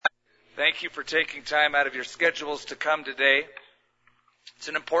Thank you for taking time out of your schedules to come today. It's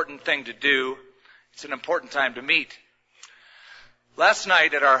an important thing to do. It's an important time to meet. Last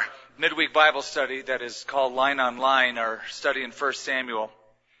night at our midweek Bible study that is called Line on Line, our study in 1 Samuel,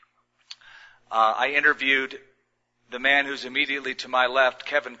 I interviewed the man who's immediately to my left,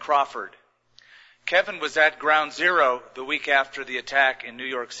 Kevin Crawford. Kevin was at Ground Zero the week after the attack in New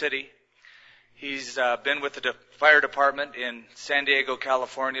York City. He's been with the fire department in San Diego,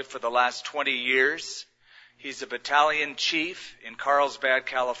 California for the last 20 years. He's a battalion chief in Carlsbad,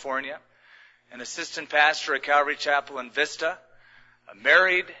 California, an assistant pastor at Calvary Chapel in Vista,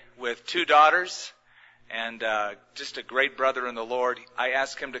 married with 2 daughters, and just a great brother in the Lord. I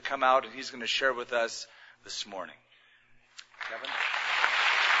asked him to come out, and he's going to share with us this morning. Kevin?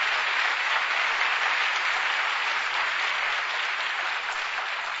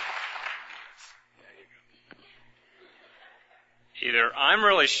 Either I'm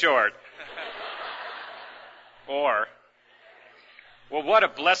really short, or, well, what a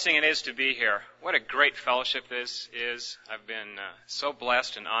blessing it is to be here. What a great fellowship this is. I've been so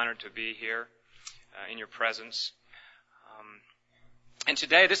blessed and honored to be here in your presence. And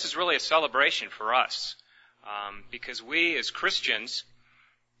today, this is really a celebration for us, because we as Christians,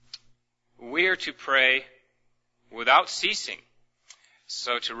 we are to pray without ceasing.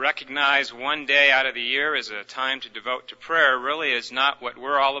 So to recognize one day out of the year as a time to devote to prayer really is not what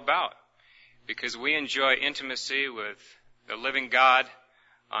we're all about, because we enjoy intimacy with the living God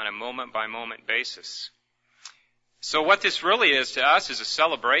on a moment-by-moment basis. So what this really is to us is a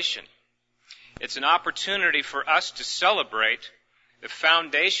celebration. It's an opportunity for us to celebrate the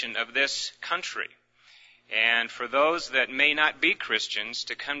foundation of this country, and for those that may not be Christians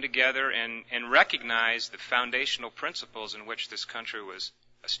to come together and recognize the foundational principles in which this country was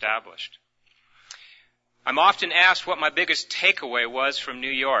established. I'm often asked what my biggest takeaway was from New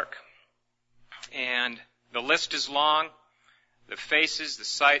York. And the list is long. The faces, the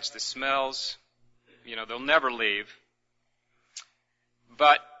sights, the smells, they'll never leave.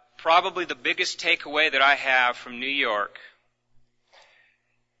 But probably the biggest takeaway that I have from New York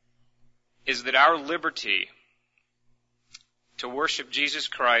is that our liberty to worship Jesus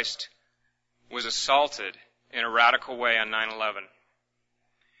Christ was assaulted in a radical way on 9/11.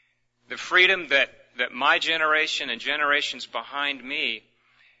 The freedom that my generation and generations behind me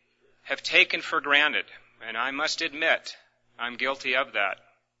have taken for granted, and I must admit, I'm guilty of that.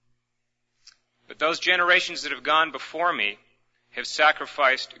 But those generations that have gone before me have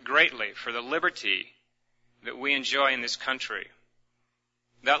sacrificed greatly for the liberty that we enjoy in this country.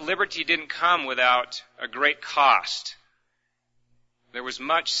 That liberty didn't come without a great cost. There was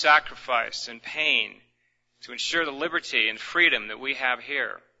much sacrifice and pain to ensure the liberty and freedom that we have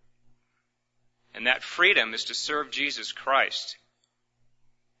here. And that freedom is to serve Jesus Christ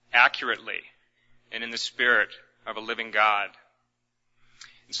accurately and in the spirit of a living God.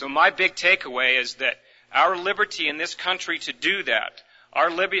 And so my big takeaway is that our liberty in this country to do that, our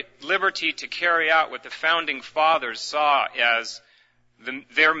liberty to carry out what the founding fathers saw as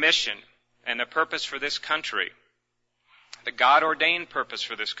their mission and the purpose for this country, the God-ordained purpose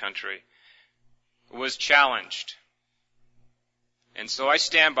for this country, was challenged. And so I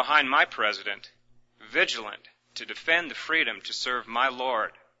stand behind my president, vigilant to defend the freedom to serve my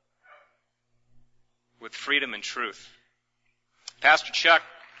Lord with freedom and truth. Pastor Chuck,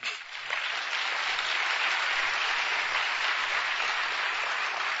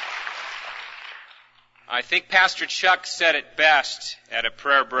 I think Pastor Chuck said it best at a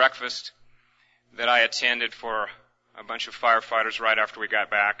prayer breakfast that I attended for a bunch of firefighters right after we got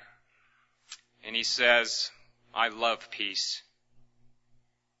back. And he says, I love peace.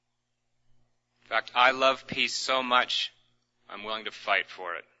 In fact, I love peace so much, I'm willing to fight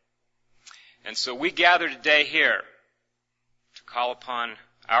for it. And so we gather today here to call upon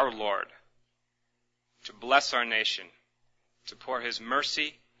our Lord to bless our nation, to pour His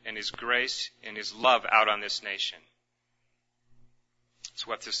mercy and His grace and His love out on this nation. It's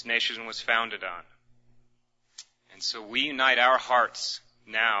what this nation was founded on. And so we unite our hearts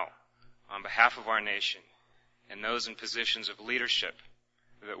now on behalf of our nation and those in positions of leadership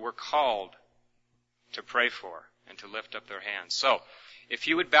that we're called to pray for and to lift up their hands. So, if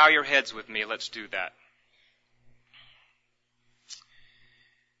you would bow your heads with me, let's do that.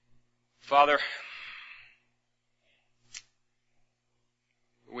 Father,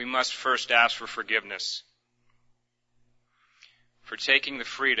 we must first ask for forgiveness for taking the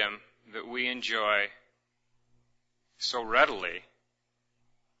freedom that we enjoy so readily,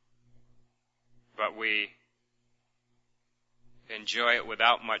 but we enjoy it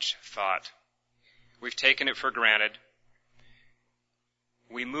without much thought. We've taken it for granted.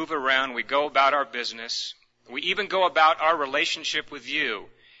 We move around, we go about our business, we even go about our relationship with you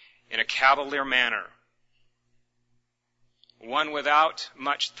in a cavalier manner, one without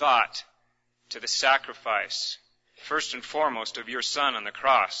much thought to the sacrifice, first and foremost, of your Son on the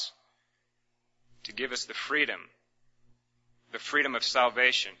cross, to give us the freedom of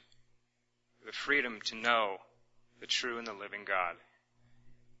salvation, the freedom to know the true and the living God.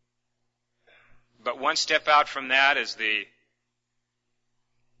 But one step out from that is the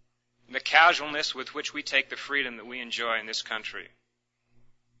casualness with which we take the freedom that we enjoy in this country.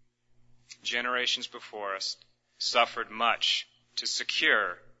 Generations before us suffered much to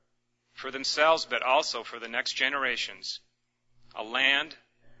secure for themselves, but also for the next generations, a land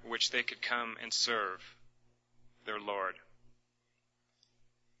which they could come and serve their Lord.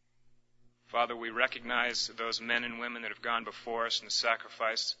 Father, we recognize those men and women that have gone before us and the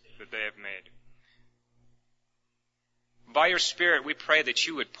sacrifice that they have made. By your Spirit, we pray that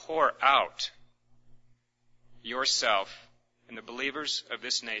you would pour out yourself in the believers of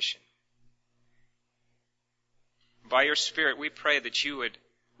this nation. By your Spirit, we pray that you would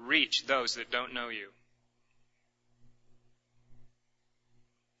reach those that don't know you.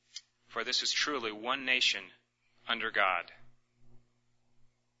 For this is truly one nation under God.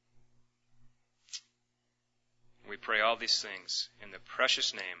 We pray all these things in the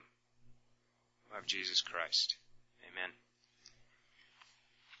precious name of Jesus Christ. Amen.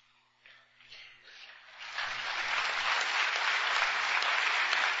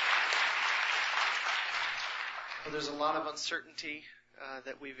 Well, there's a lot of uncertainty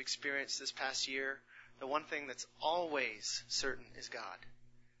that we've experienced this past year. The one thing that's always certain is God.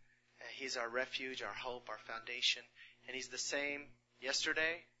 He's our refuge, our hope, our foundation, and He's the same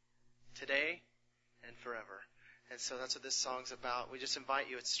yesterday, today, and forever. And so that's what this song's about. We just invite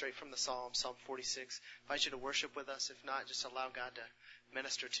you, it's straight from the Psalm, Psalm 46. I invite you to worship with us. If not, just allow God to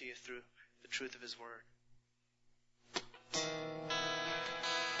minister to you through the truth of His Word.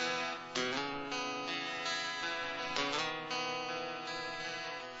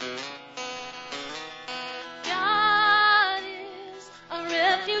 God is a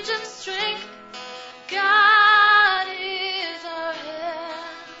refuge and strength. God is our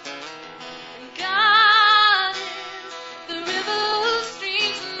help. And God is the river whose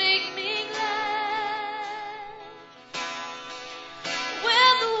streams make me glad.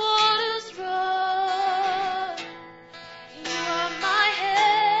 When the waters roar, you are my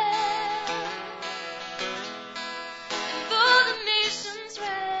help. And though the nations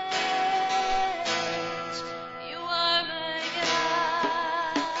rage, you are my God.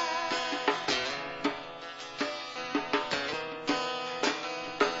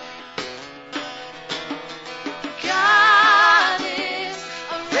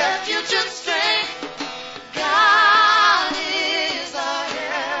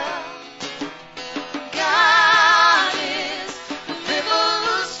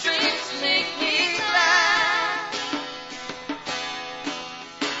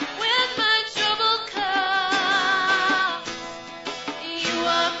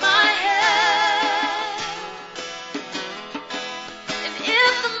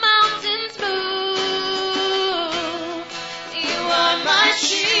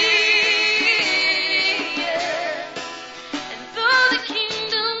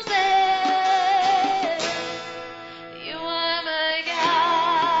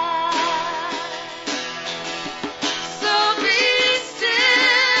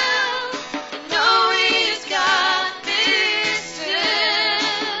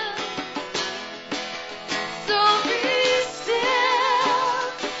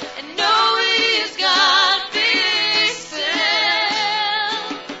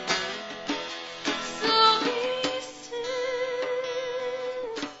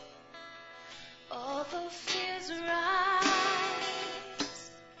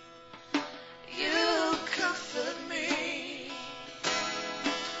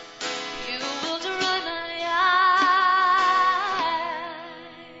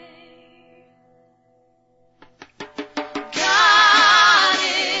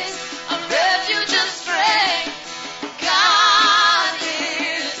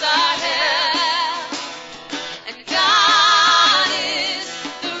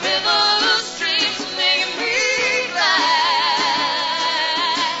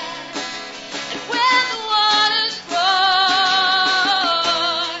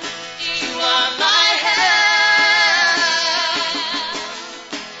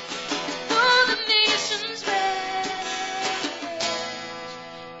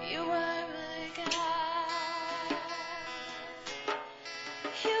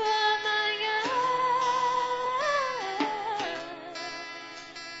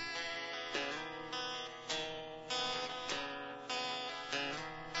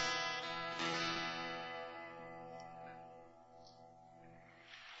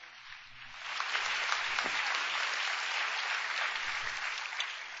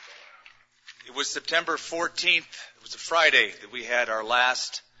 It was September 14th, it was a Friday, that we had our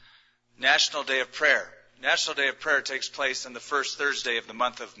last National Day of Prayer. National Day of Prayer takes place on the first Thursday of the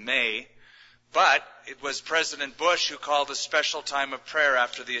month of May, but it was President Bush who called a special time of prayer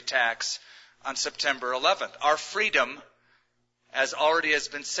after the attacks on September 11th. Our freedom, as already has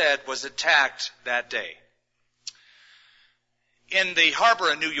been said, was attacked that day. In the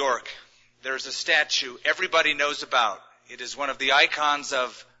harbor in New York, there's a statue everybody knows about. It is one of the icons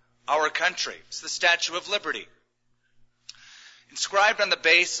of our country. It's the Statue of Liberty. Inscribed on the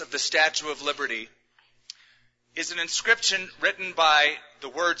base of the Statue of Liberty is an inscription written by, the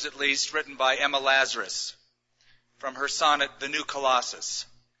words at least, written by Emma Lazarus from her sonnet, The New Colossus.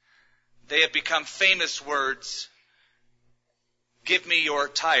 They have become famous words. Give me your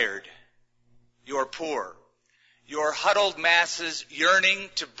tired, your poor, your huddled masses yearning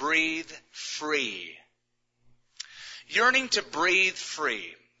to breathe free. Yearning to breathe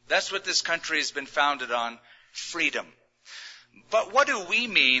free. That's what this country has been founded on, freedom. But what do we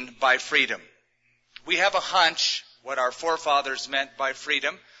mean by freedom? We have a hunch what our forefathers meant by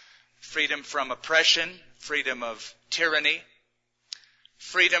freedom. Freedom from oppression, freedom of tyranny,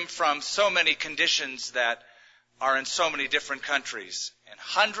 freedom from so many conditions that are in so many different countries. And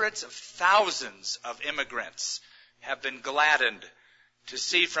hundreds of thousands of immigrants have been gladdened to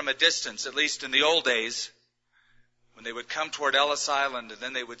see from a distance, at least in the old days, when they would come toward Ellis Island and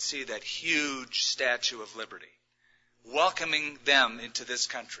then they would see that huge Statue of Liberty, welcoming them into this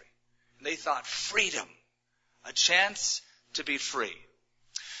country. And they thought, freedom, a chance to be free.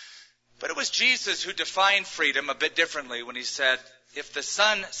 But it was Jesus who defined freedom a bit differently when he said, if the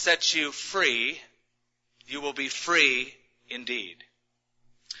Son sets you free, you will be free indeed.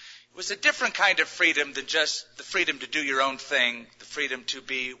 It was a different kind of freedom than just the freedom to do your own thing, the freedom to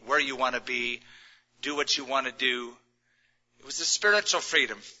be where you want to be, do what you want to do. It was a spiritual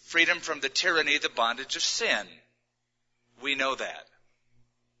freedom, freedom from the tyranny, the bondage of sin. We know that.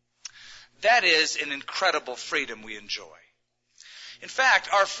 That is an incredible freedom we enjoy. In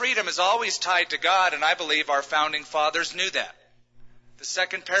fact, our freedom is always tied to God, and I believe our founding fathers knew that. The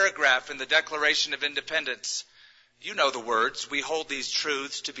second paragraph in the Declaration of Independence, you know the words, we hold these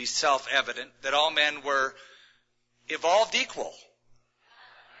truths to be self-evident, that all men were evolved equal.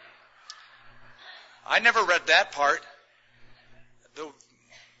 I never read that part.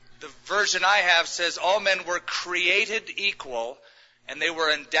 The version I have says all men were created equal, and they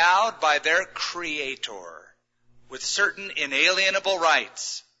were endowed by their Creator with certain inalienable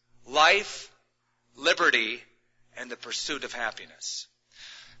rights, life, liberty, and the pursuit of happiness.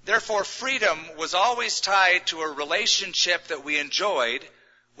 Therefore, freedom was always tied to a relationship that we enjoyed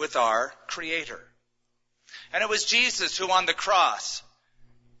with our Creator. And it was Jesus who on the cross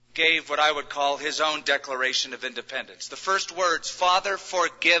gave what I would call his own Declaration of Independence. The first words, Father,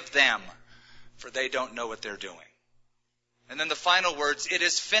 forgive them, for they don't know what they're doing. And then the final words, it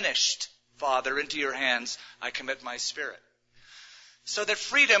is finished, Father, into your hands I commit my spirit. So that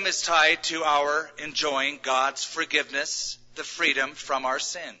freedom is tied to our enjoying God's forgiveness, the freedom from our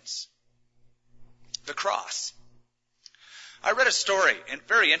sins. The cross. I read a story, a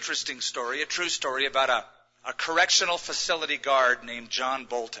very interesting story, a true story about a correctional facility guard named John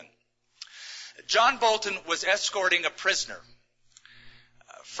Bolton. John Bolton was escorting a prisoner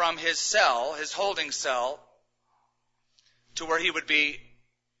from his cell, his holding cell, to where he would be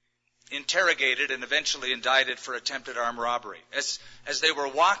interrogated and eventually indicted for attempted armed robbery. As they were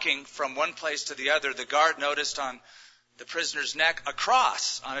walking from one place to the other, the guard noticed on the prisoner's neck a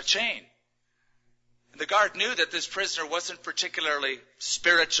cross on a chain. And the guard knew that this prisoner wasn't particularly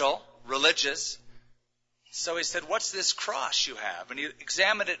spiritual, religious. So he said, what's this cross you have? And he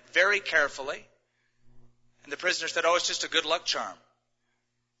examined it very carefully. And the prisoner said, oh, it's just a good luck charm.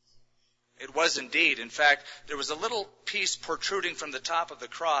 It was indeed. In fact, there was a little piece protruding from the top of the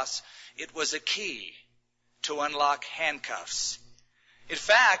cross. It was a key to unlock handcuffs. In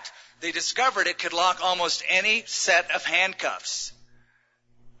fact, they discovered it could lock almost any set of handcuffs.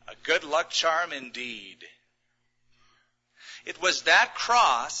 A good luck charm indeed. It was that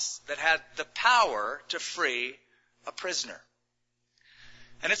cross that had the power to free a prisoner.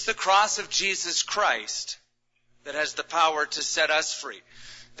 And it's the cross of Jesus Christ that has the power to set us free.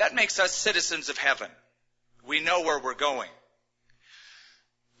 That makes us citizens of heaven. We know where we're going.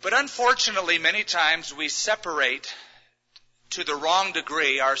 But unfortunately, many times we separate to the wrong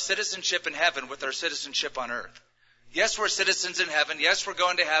degree our citizenship in heaven with our citizenship on earth. Yes, we're citizens in heaven. Yes, we're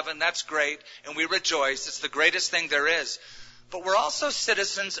going to heaven. That's great. And we rejoice. It's the greatest thing there is. But we're also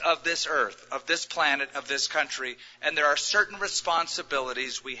citizens of this earth, of this planet, of this country. And there are certain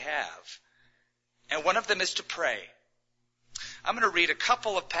responsibilities we have. And one of them is to pray. I'm going to read a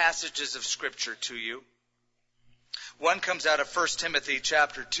couple of passages of Scripture to you. One comes out of 1 Timothy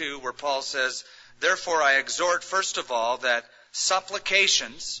chapter 2, where Paul says, "Therefore I exhort first of all that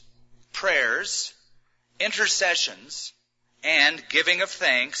supplications, prayers, intercessions, and giving of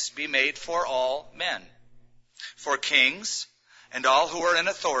thanks be made for all men, for kings and all who are in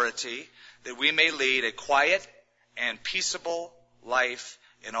authority, that we may lead a quiet and peaceable life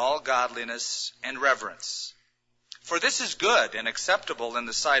in all godliness and reverence. For this is good and acceptable in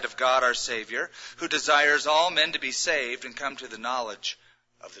the sight of God our Savior, who desires all men to be saved and come to the knowledge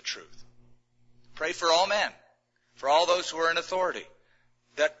of the truth." Pray for all men, for all those who are in authority,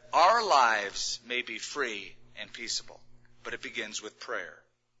 that our lives may be free and peaceable. But it begins with prayer.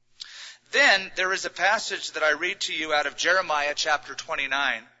 Then there is a passage that I read to you out of Jeremiah chapter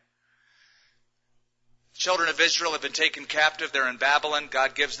 29. Children of Israel have been taken captive. They're in Babylon.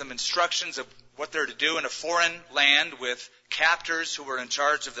 God gives them instructions of what they're to do in a foreign land with captors who are in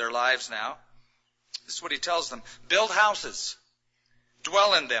charge of their lives now. This is what he tells them. "Build houses,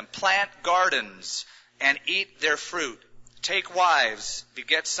 dwell in them, plant gardens, and eat their fruit. Take wives,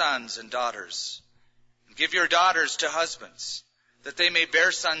 beget sons and daughters. And give your daughters to husbands, that they may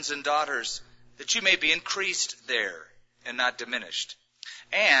bear sons and daughters, that you may be increased there and not diminished.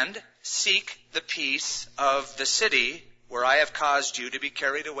 And seek the peace of the city where I have caused you to be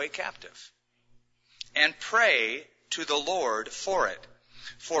carried away captive. And pray to the Lord for it,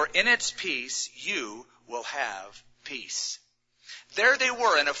 for in its peace you will have peace." There they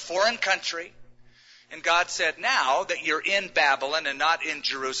were in a foreign country, and God said, now that you're in Babylon and not in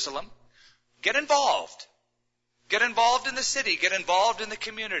Jerusalem, get involved. Get involved in the city. Get involved in the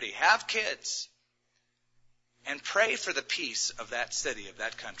community. Have kids. And pray for the peace of that city, of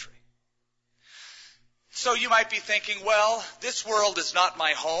that country. So you might be thinking, well, this world is not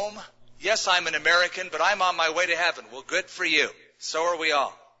my home. Yes, I'm an American, but I'm on my way to heaven. Well, good for you. So are we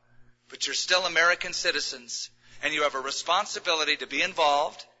all. But you're still American citizens, and you have a responsibility to be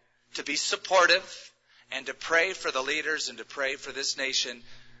involved, to be supportive, and to pray for the leaders and to pray for this nation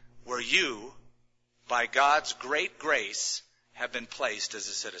where you, by God's great grace, have been placed as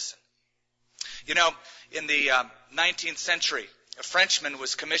a citizen. You know, in the 19th century, a Frenchman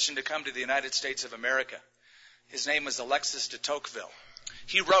was commissioned to come to the United States of America. His name was Alexis de Tocqueville.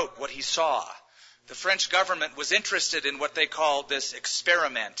 He wrote what he saw. The French government was interested in what they called this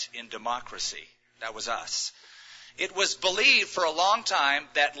experiment in democracy. That was us. It was believed for a long time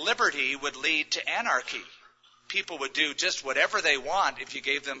that liberty would lead to anarchy. People would do just whatever they want if you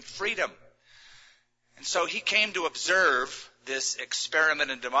gave them freedom. And so he came to observe this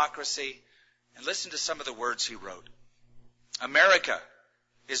experiment in democracy, and listen to some of the words he wrote. "America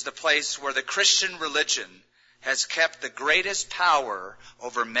is the place where the Christian religion has kept the greatest power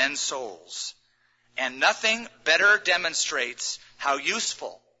over men's souls, and nothing better demonstrates how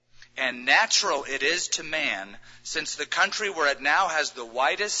useful and natural it is to man, since the country where it now has the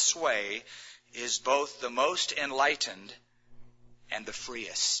widest sway is both the most enlightened and the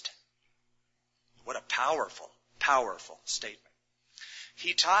freest." What a powerful, powerful statement.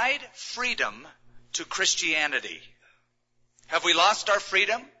 He tied freedom to Christianity. Have we lost our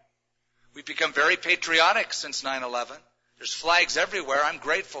freedom? We've become very patriotic since 9/11. There's flags everywhere. I'm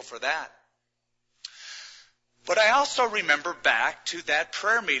grateful for that. But I also remember back to that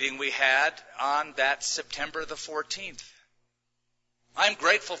prayer meeting we had on that September the 14th. I'm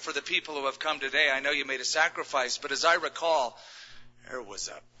grateful for the people who have come today. I know you made a sacrifice, but as I recall, there was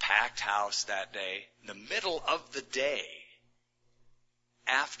a packed house that day, in the middle of the day,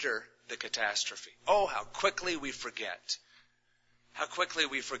 after the catastrophe. Oh, how quickly we forget. How quickly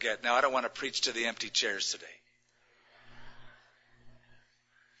we forget. Now, I don't want to preach to the empty chairs today.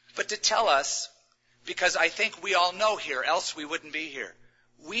 But to tell us, because I think we all know here, else we wouldn't be here,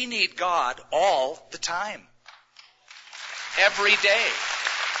 we need God all the time. Every day.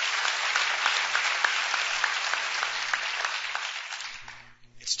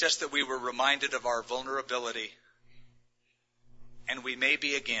 It's just that we were reminded of our vulnerability, and we may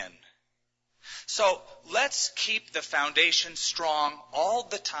be again. So let's keep the foundation strong all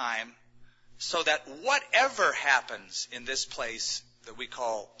the time so that whatever happens in this place that we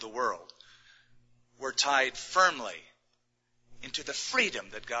call the world, we're tied firmly into the freedom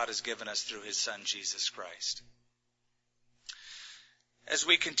that God has given us through His Son, Jesus Christ. As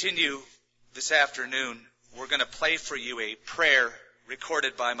we continue this afternoon, we're going to play for you a prayer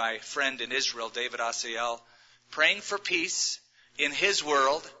recorded by my friend in Israel, David Asiel, praying for peace in his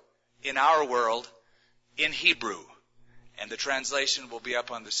world, in our world, in Hebrew. And the translation will be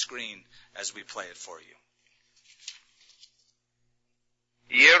up on the screen as we play it for you.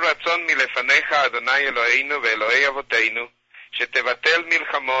 יהיה רצון מלפניך, אדוני אלוהינו ואלוהי אבותינו, שתבטל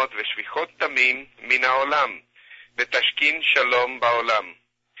מלחמות ושפיכות דמים מן העולם, ותשכין שלום בעולם.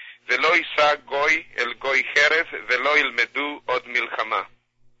 ולא יישא גוי אל גוי חרב, ולא ילמדו עוד מלחמה.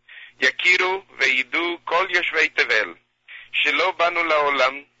 יכירו וידעו כל יושבי תבל, שלא באנו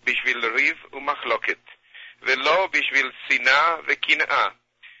לעולם בשביל ריב ומחלוקת, ולא בשביל שנאה וקנאה,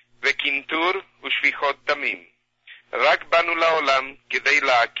 וקנטור ושפיכות דמים. רק באנו לעולם כדי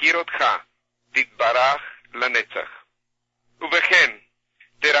להכיר אותך, תתברך לנצח. ובכן,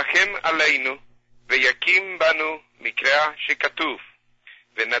 תרחם עלינו, ויקים בנו מקרא שכתוב,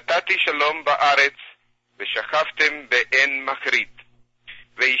 ונתתי שלום בארץ, ושכבתם באין מחריד.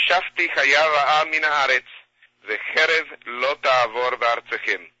 וישבתי חיה רעה מן הארץ, וחרב לא תעבור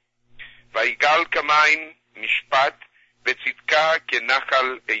בארצכם. ויגל כמים משפט, וצדקה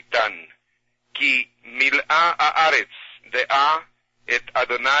כנחל איתן. כי מילאה הארץ דעה את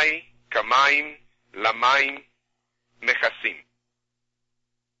אדוני כמים למים מכסים.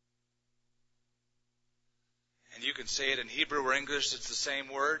 And you can say it in Hebrew or English, it's the same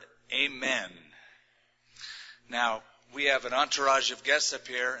word, amen. Now, we have an entourage of guests up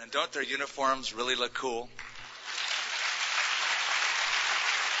here, and don't their uniforms really look cool?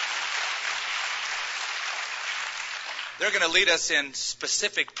 They're going to lead us in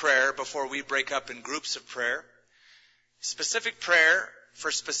specific prayer before we break up in groups of prayer. Specific prayer for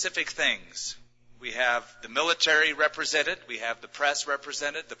specific things. We have the military represented, we have the press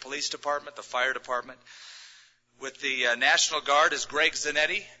represented, the police department, the fire department. With the National Guard is Greg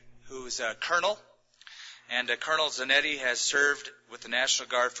Zanetti, who's a colonel. And Colonel Zanetti has served with the National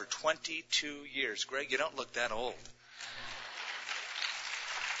Guard for 22 years. Greg, you don't look that old.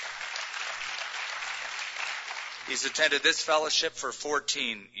 He's attended this fellowship for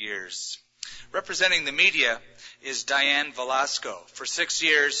 14 years. Representing the media is Diane Velasco. For 6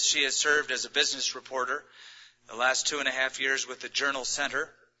 years, she has served as a business reporter. The last 2.5 years with the Journal Center.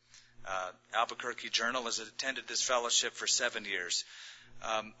 Albuquerque Journal has attended this fellowship for 7 years.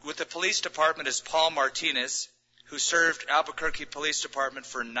 With the police department is Paul Martinez, who served Albuquerque Police Department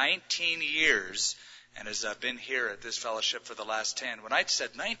for 19 years and has been here at this fellowship for the last 10. When I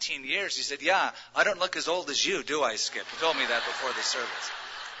said 19 years, he said, yeah, I don't look as old as you, do I, Skip? He told me that before the service.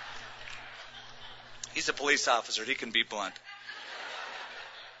 He's a police officer. He can be blunt.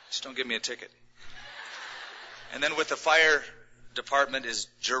 Just don't give me a ticket. And then with the fire department is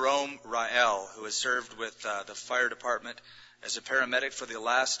Jerome Rael, who has served with the fire department as a paramedic for the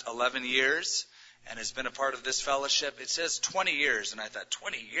last 11 years and has been a part of this fellowship. It says 20 years, and I thought,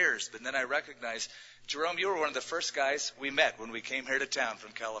 20 years? But then I recognized, Jerome, you were one of the first guys we met when we came here to town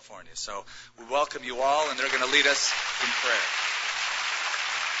from California. So we welcome you all, and they're going to lead us in prayer.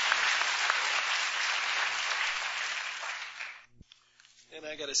 And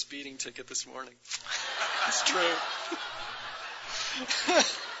I got a speeding ticket this morning. It's true.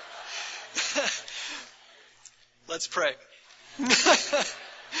 Let's pray.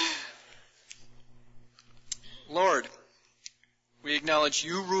 Lord, we acknowledge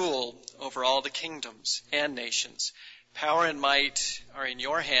you rule over all the kingdoms and nations. Power and might are in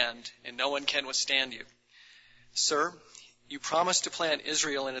your hand, and no one can withstand you. Sir, you promised to plant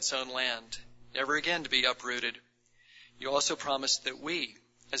Israel in its own land, never again to be uprooted. You also promised that we,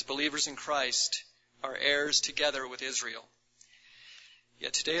 as believers in Christ, are heirs together with Israel.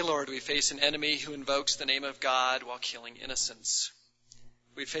 Yet today, Lord, we face an enemy who invokes the name of God while killing innocents.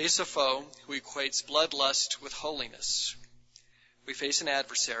 We face a foe who equates bloodlust with holiness. We face an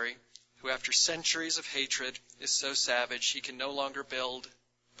adversary who, after centuries of hatred, is so savage he can no longer build,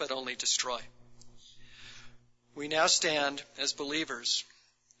 but only destroy. We now stand as believers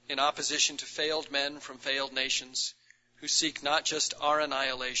in opposition to failed men from failed nations who seek not just our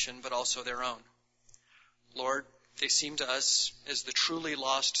annihilation, but also their own. Lord, they seem to us as the truly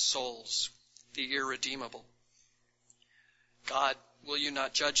lost souls, the irredeemable. God, will you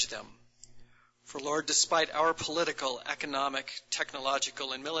not judge them? For, Lord, despite our political, economic,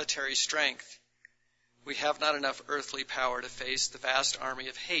 technological, and military strength, we have not enough earthly power to face the vast army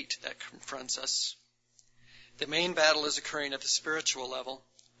of hate that confronts us. The main battle is occurring at the spiritual level,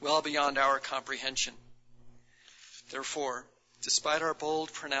 well beyond our comprehension. Therefore, despite our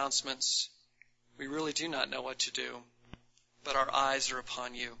bold pronouncements, we really do not know what to do, but our eyes are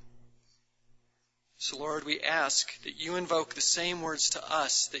upon you. So, Lord, we ask that you invoke the same words to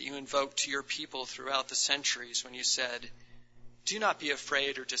us that you invoked to your people throughout the centuries when you said, "Do not be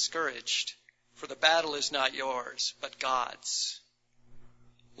afraid or discouraged, for the battle is not yours, but God's."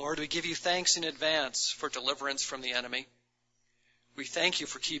 Lord, we give you thanks in advance for deliverance from the enemy. We thank you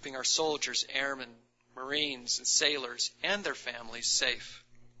for keeping our soldiers, airmen, Marines, and sailors, and their families safe.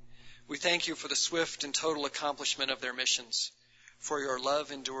 We thank you for the swift and total accomplishment of their missions, for your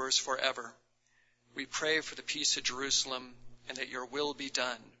love endures forever. We pray for the peace of Jerusalem and that your will be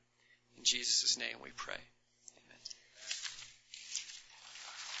done. In Jesus' name we pray. Amen.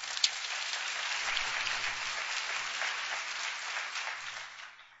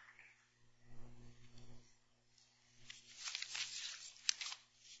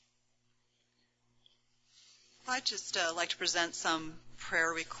 I'd just like to present some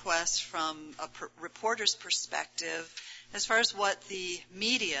prayer requests from a reporter's perspective as far as what the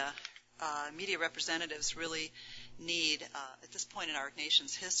media representatives really need at this point in our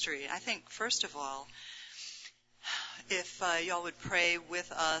nation's history. I think, first of all, if y'all would pray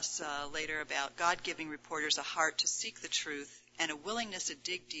with us later about God giving reporters a heart to seek the truth and a willingness to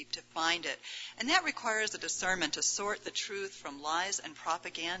dig deep to find it. And that requires a discernment to sort the truth from lies and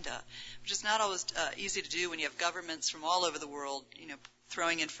propaganda, which is not always easy to do when you have governments from all over the world,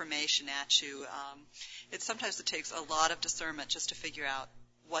 throwing information at you. Sometimes it takes a lot of discernment just to figure out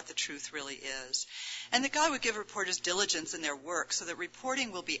what the truth really is. And that God would give reporters diligence in their work so that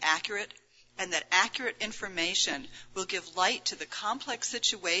reporting will be accurate and that accurate information will give light to the complex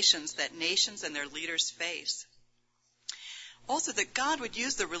situations that nations and their leaders face. Also, that God would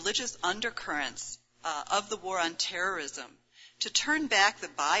use the religious undercurrents of the war on terrorism to turn back the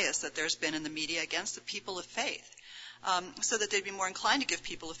bias that there's been in the media against the people of faith, so that they'd be more inclined to give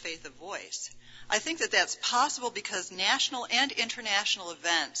people of faith a voice. I think that that's possible because national and international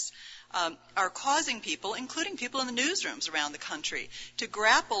events are causing people, including people in the newsrooms around the country, to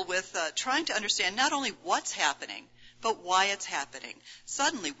grapple with trying to understand not only what's happening, but why it's happening.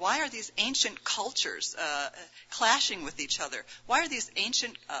 Suddenly, why are these ancient cultures clashing with each other? Why are these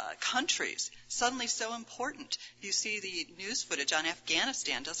ancient countries suddenly so important? You see the news footage on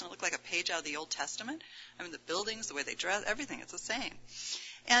Afghanistan. Doesn't it look like a page out of the Old Testament? I mean, the buildings, the way they dress, everything, it's the same.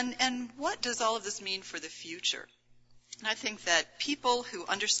 And what does all of this mean for the future? And I think that people who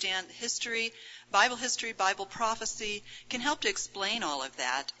understand history, Bible prophecy, can help to explain all of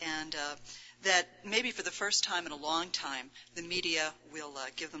that, and that maybe for the first time in a long time, the media will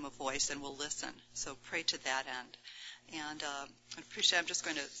give them a voice and will listen. So pray to that end. And I'm just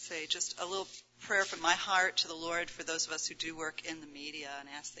going to say just a little prayer from my heart to the Lord for those of us who do work in the media, and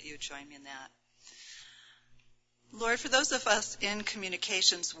ask that you would join me in that. Lord, for those of us in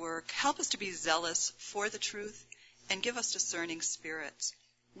communications work, help us to be zealous for the truth and give us discerning spirits.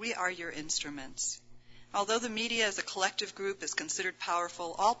 We are your instruments. Although the media as a collective group is considered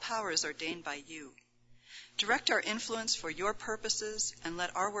powerful, all power is ordained by you. Direct our influence for your purposes and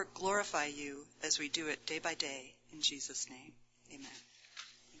let our work glorify you as we do it day by day. In Jesus' name, amen.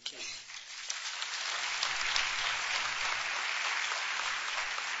 Thank you.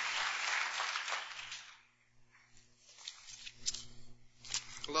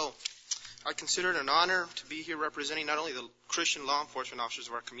 Hello. I consider it an honor to be here representing not only the Christian law enforcement officers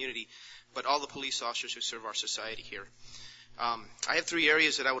of our community, but all the police officers who serve our society here. I have 3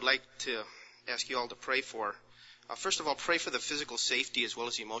 areas that I would like to ask you all to pray for. First of all, pray for the physical safety as well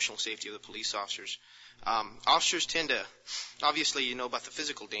as the emotional safety of the police officers. Officers tend to, obviously you know about the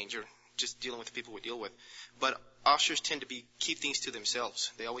physical danger, just dealing with the people we deal with, but officers tend to keep things to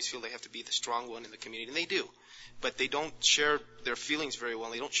themselves. They always feel they have to be the strong one in the community, and they do. But they don't share their feelings very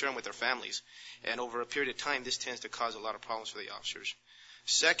well. They don't share them with their families. And over a period of time, this tends to cause a lot of problems for the officers.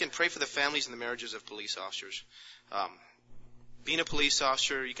 Second, pray for the families and the marriages of police officers. Being a police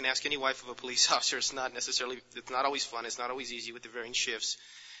officer, you can ask any wife of a police officer. It's not always fun. It's not always easy with the varying shifts.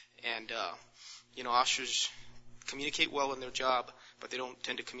 And, officers communicate well in their job, but they don't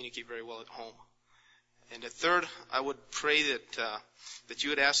tend to communicate very well at home. And third, I would pray that you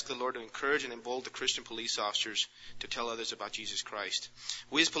would ask the Lord to encourage and embolden the Christian police officers to tell others about Jesus Christ.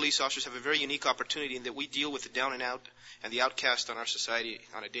 We as police officers have a very unique opportunity in that we deal with the down and out and the outcast on our society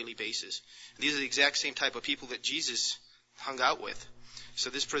on a daily basis. These are the exact same type of people that Jesus hung out with. So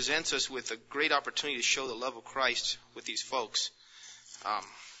this presents us with a great opportunity to show the love of Christ with these folks.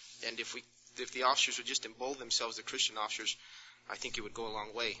 And if the officers would just embolden themselves, the Christian officers, I think it would go a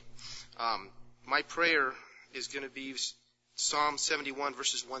long way. My prayer is going to be Psalm 71,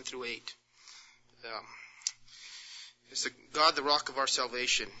 verses 1 through 8. It's God, the rock of our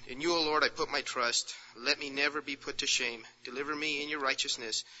salvation. In you, O Lord, I put my trust. Let me never be put to shame. Deliver me in your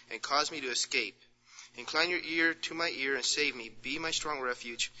righteousness and cause me to escape. Incline your ear to my ear and save me. Be my strong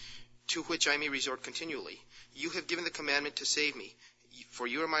refuge, to which I may resort continually. You have given the commandment to save me, for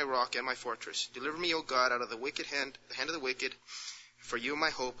you are my rock and my fortress. Deliver me, O God, out of the hand of the wicked, for you are my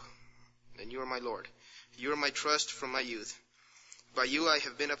hope, and you are my Lord. You are my trust from my youth. By you I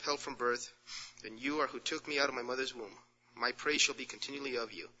have been upheld from birth, and you are who took me out of my mother's womb. My praise shall be continually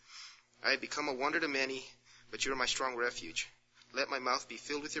of you. I have become a wonder to many, but you are my strong refuge. Let my mouth be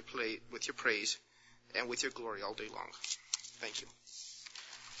filled with your praise and with your glory all day long. Thank you.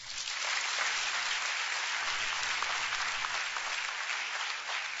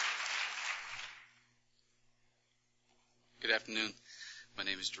 Good afternoon. My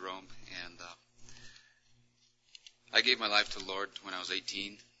name is Jerome, and I gave my life to the Lord when I was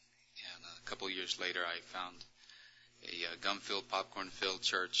 18, and a couple of years later I found a gum-filled, popcorn-filled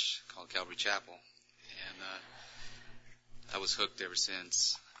church called Calvary Chapel, and I was hooked ever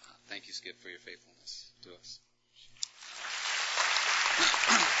since. Thank you, Skip, for your faithfulness to us.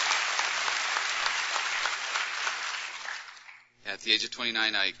 At the age of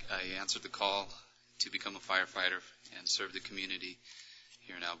 29, I answered the call to become a firefighter and serve the community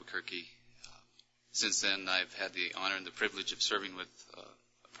here in Albuquerque. Since then, I've had the honor and the privilege of serving with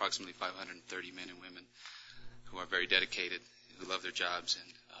approximately 530 men and women who are very dedicated, who love their jobs,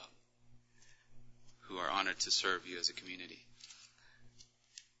 and who are honored to serve you as a community.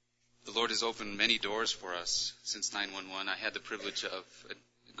 The Lord has opened many doors for us since 9/11. I had the privilege of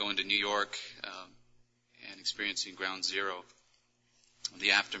going to New York and experiencing ground zero,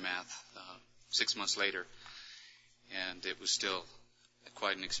 the aftermath, 6 months later, and it was still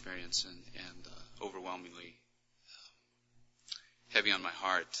quite an experience and overwhelmingly heavy on my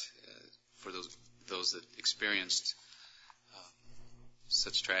heart for those that experienced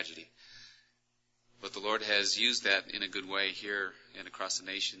such tragedy. But the Lord has used that in a good way here and across the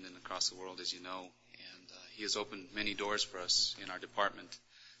nation and across the world, as you know, and He has opened many doors for us in our department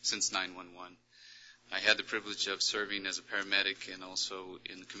since 9/11. I had the privilege of serving as a paramedic and also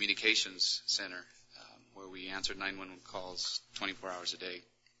in the communications center where we answered 911 calls 24 hours a day.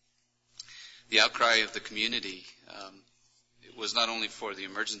 The outcry of the community it was not only for the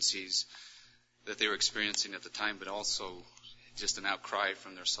emergencies that they were experiencing at the time, but also just an outcry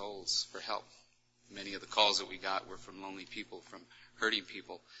from their souls for help. Many of the calls that we got were from lonely people, from hurting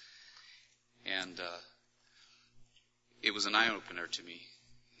people. And it was an eye-opener to me.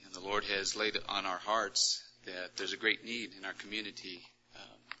 And the Lord has laid on our hearts that there's a great need in our community,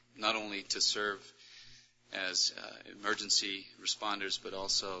 not only to serve as emergency responders, but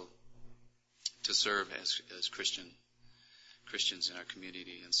also to serve as Christians in our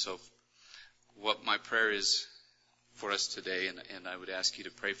community. And so what my prayer is for us today, and I would ask you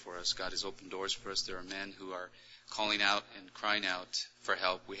to pray for us. God has opened doors for us. There are men who are calling out and crying out for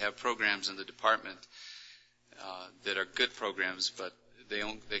help. We have programs in the department that are good programs, but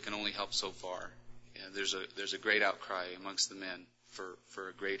they can only help so far. And there's a great outcry amongst the men for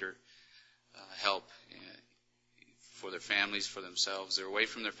a greater help for their families, for themselves. They're away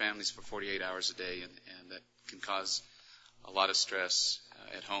from their families for 48 hours a day, and that can cause a lot of stress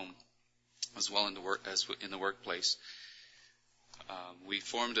at home as well as in the workplace. We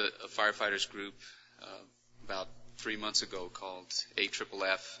formed a firefighters group about 3 months ago called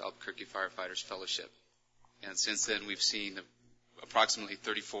AFFF, Albuquerque Firefighters Fellowship. And since then we've seen approximately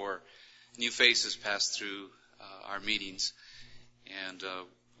 34 new faces pass through our meetings. And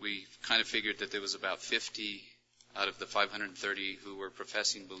we kind of figured that there was about 50 out of the 530 who were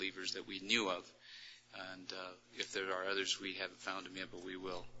professing believers that we knew of. And if there are others, we haven't found them yet, but we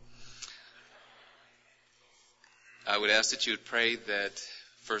will. I would ask that you would pray that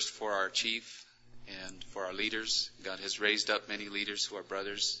first for our chief and for our leaders. God has raised up many leaders who are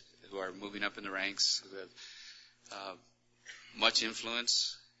brothers, who are moving up in the ranks, who have much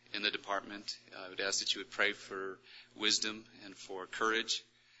influence in the department. I would ask that you would pray for wisdom and for courage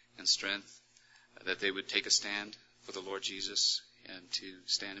and strength, that they would take a stand for the Lord Jesus and to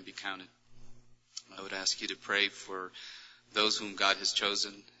stand and be counted. I would ask you to pray for those whom God has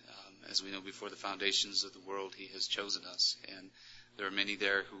chosen. As we know, before the foundations of the world, He has chosen us. And there are many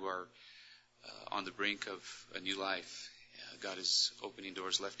there who are on the brink of a new life. God is opening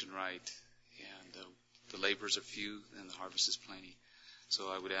doors left and right. And the laborers are few and the harvest is plenty. So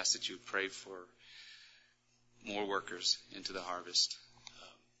I would ask that you would pray for more workers into the harvest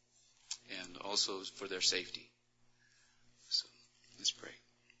and also for their safety. So let's pray.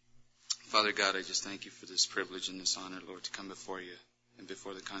 Father God, I just thank you for this privilege and this honor, Lord, to come before you and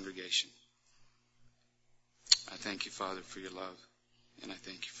before the congregation. I thank you, Father, for your love, and I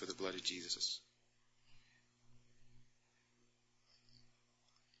thank you for the blood of Jesus.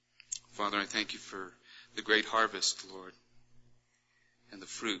 Father, I thank you for the great harvest, Lord, and the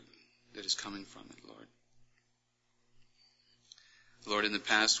fruit that is coming from it, Lord. Lord, in the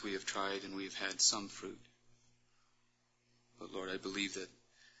past we have tried and we have had some fruit. But Lord, I believe that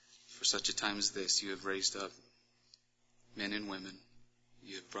for such a time as this, you have raised up men and women.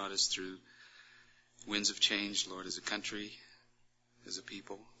 You have brought us through winds of change, Lord, as a country, as a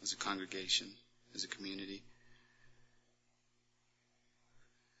people, as a congregation, as a community.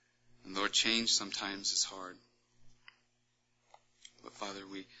 Lord, change sometimes is hard. But Father,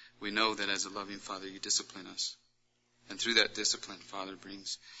 we know that as a loving Father, you discipline us. And through that discipline, Father,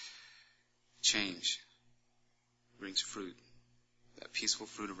 brings change, brings fruit, that peaceful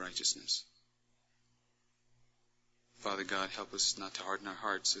fruit of righteousness. Father God, help us not to harden our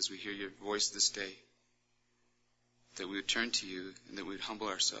hearts as we hear your voice this day, that we would turn to you and that we would humble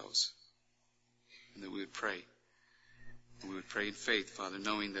ourselves and that we would pray. And we would pray in faith, Father,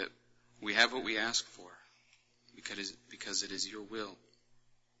 knowing that we have what we ask for because it is your will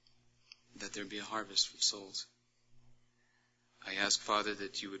that there be a harvest of souls. I ask, Father,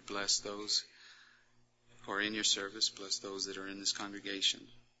 that you would bless those who are in your service, bless those that are in this congregation,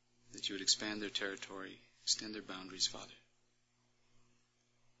 that you would expand their territory, extend their boundaries, Father,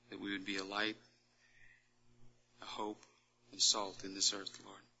 that we would be a light, a hope, and salt in this earth,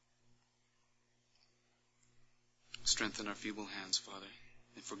 Lord. Strengthen our feeble hands, Father,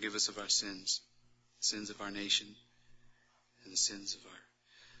 and forgive us of our sins, the sins of our nation, and the sins of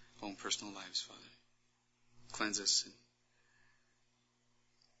our own personal lives, Father. Cleanse us and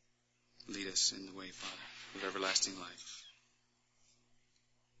lead us in the way, Father, of everlasting life.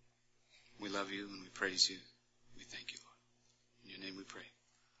 We love you and we praise you. We thank you, Lord. In your name we pray.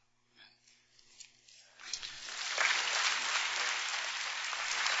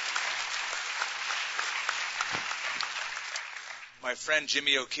 My friend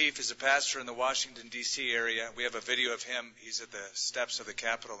Jimmy O'Keefe is a pastor in the Washington, D.C. area. We have a video of him. He's at the steps of the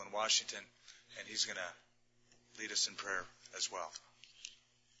Capitol in Washington, and he's going to lead us in prayer as well.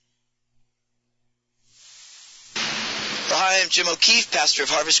 Hi, I'm Jim O'Keefe, pastor of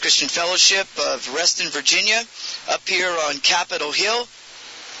Harvest Christian Fellowship of Reston, Virginia, up here on Capitol Hill.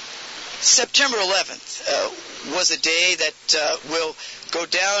 September 11th was a day that will go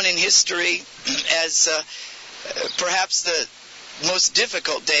down in history as perhaps the most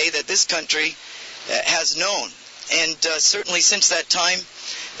difficult day that this country has known. And certainly since that time,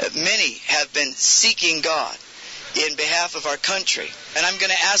 many have been seeking God in behalf of our country. And I'm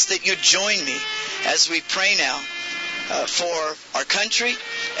going to ask that you join me as we pray now for our country,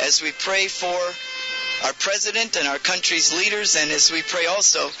 as we pray for our president and our country's leaders, and as we pray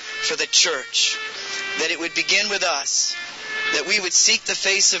also for the church, that it would begin with us, that we would seek the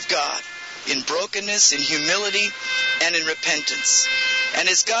face of God in brokenness, in humility, and in repentance. And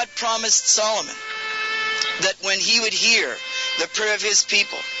as God promised Solomon, that when he would hear the prayer of his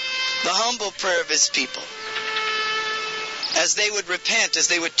people, the humble prayer of his people, as they would repent, as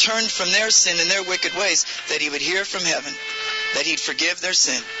they would turn from their sin and their wicked ways, that he would hear from heaven, that he'd forgive their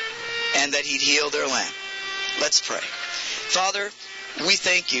sin, and that he'd heal their land. Let's pray. Father, we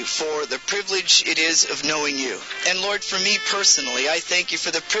thank you for the privilege it is of knowing you. And Lord, for me personally, I thank you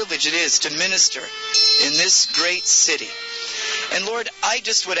for the privilege it is to minister in this great city. And Lord, I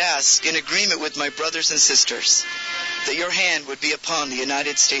just would ask, in agreement with my brothers and sisters, that your hand would be upon the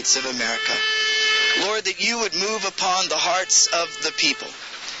United States of America. Lord, that you would move upon the hearts of the people,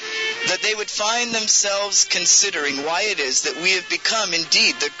 that they would find themselves considering why it is that we have become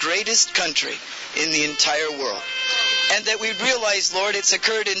indeed the greatest country in the entire world. And that we'd realize, Lord, it's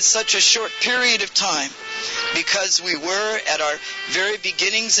occurred in such a short period of time because we were at our very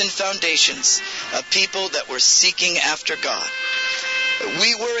beginnings and foundations a people that were seeking after God.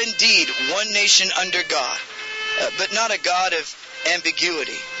 We were indeed one nation under God, but not a God of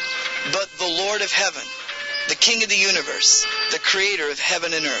ambiguity, but the Lord of heaven, the King of the universe, the creator of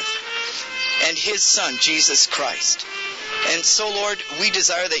heaven and earth, and his Son, Jesus Christ. And so, Lord, we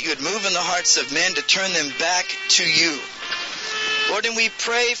desire that you would move in the hearts of men to turn them back to you. Lord, and we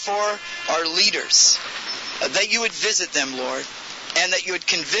pray for our leaders, that you would visit them, Lord, and that you would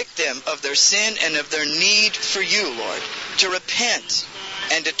convict them of their sin and of their need for you, Lord, to repent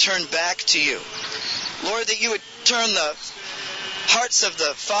and to turn back to you. Lord, that you would turn the hearts of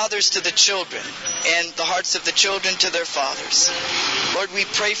the fathers to the children and the hearts of the children to their fathers. Lord, we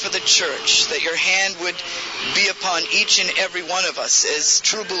pray for the church, that your hand would be upon each and every one of us as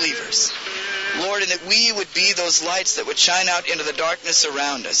true believers. Lord, and that we would be those lights that would shine out into the darkness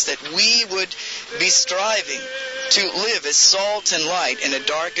around us, that we would be striving to live as salt and light in a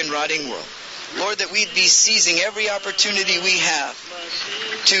dark and rotting world. Lord, that we'd be seizing every opportunity we have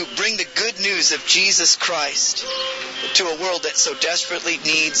to bring the good news of Jesus Christ to a world that so desperately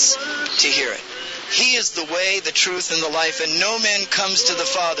needs to hear it. He is the way, the truth, and the life, and no man comes to the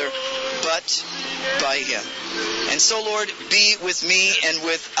Father but by him. And so, Lord, be with me and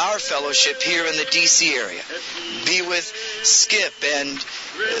with our fellowship here in the D.C. area. Be with Skip and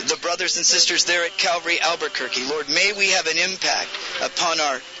the brothers and sisters there at Calvary Albuquerque. Lord, may we have an impact upon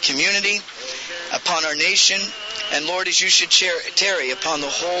our community, upon our nation, And Lord, as you should tarry upon the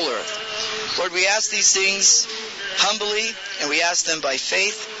whole earth. Lord, we ask these things humbly, and we ask them by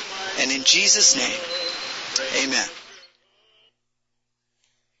faith, and in Jesus' name, amen.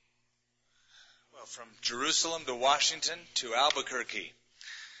 Well, from Jerusalem to Washington to Albuquerque.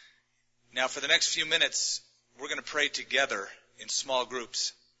 Now, for the next few minutes, we're going to pray together in small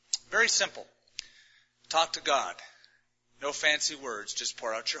groups. Very simple. Talk to God. No fancy words. Just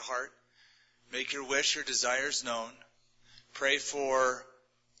pour out your heart. Make your wish, your desires known. Pray for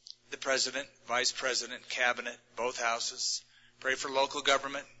the president, vice president, cabinet, both houses. Pray for local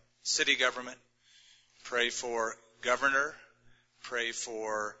government, city government. Pray for governor. Pray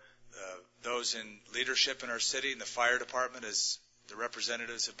for those in leadership in our city, in the fire department, as the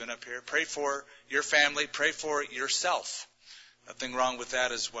representatives have been up here. Pray for your family. Pray for yourself. Nothing wrong with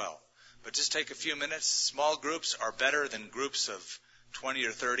that as well. But just take a few minutes. Small groups are better than groups of 20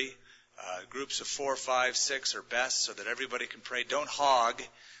 or 30. Groups of 4, 5, 6 are best so that everybody can pray. Don't hog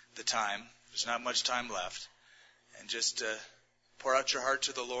the time. There's not much time left. And just pour out your heart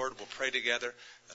to the Lord. We'll pray together.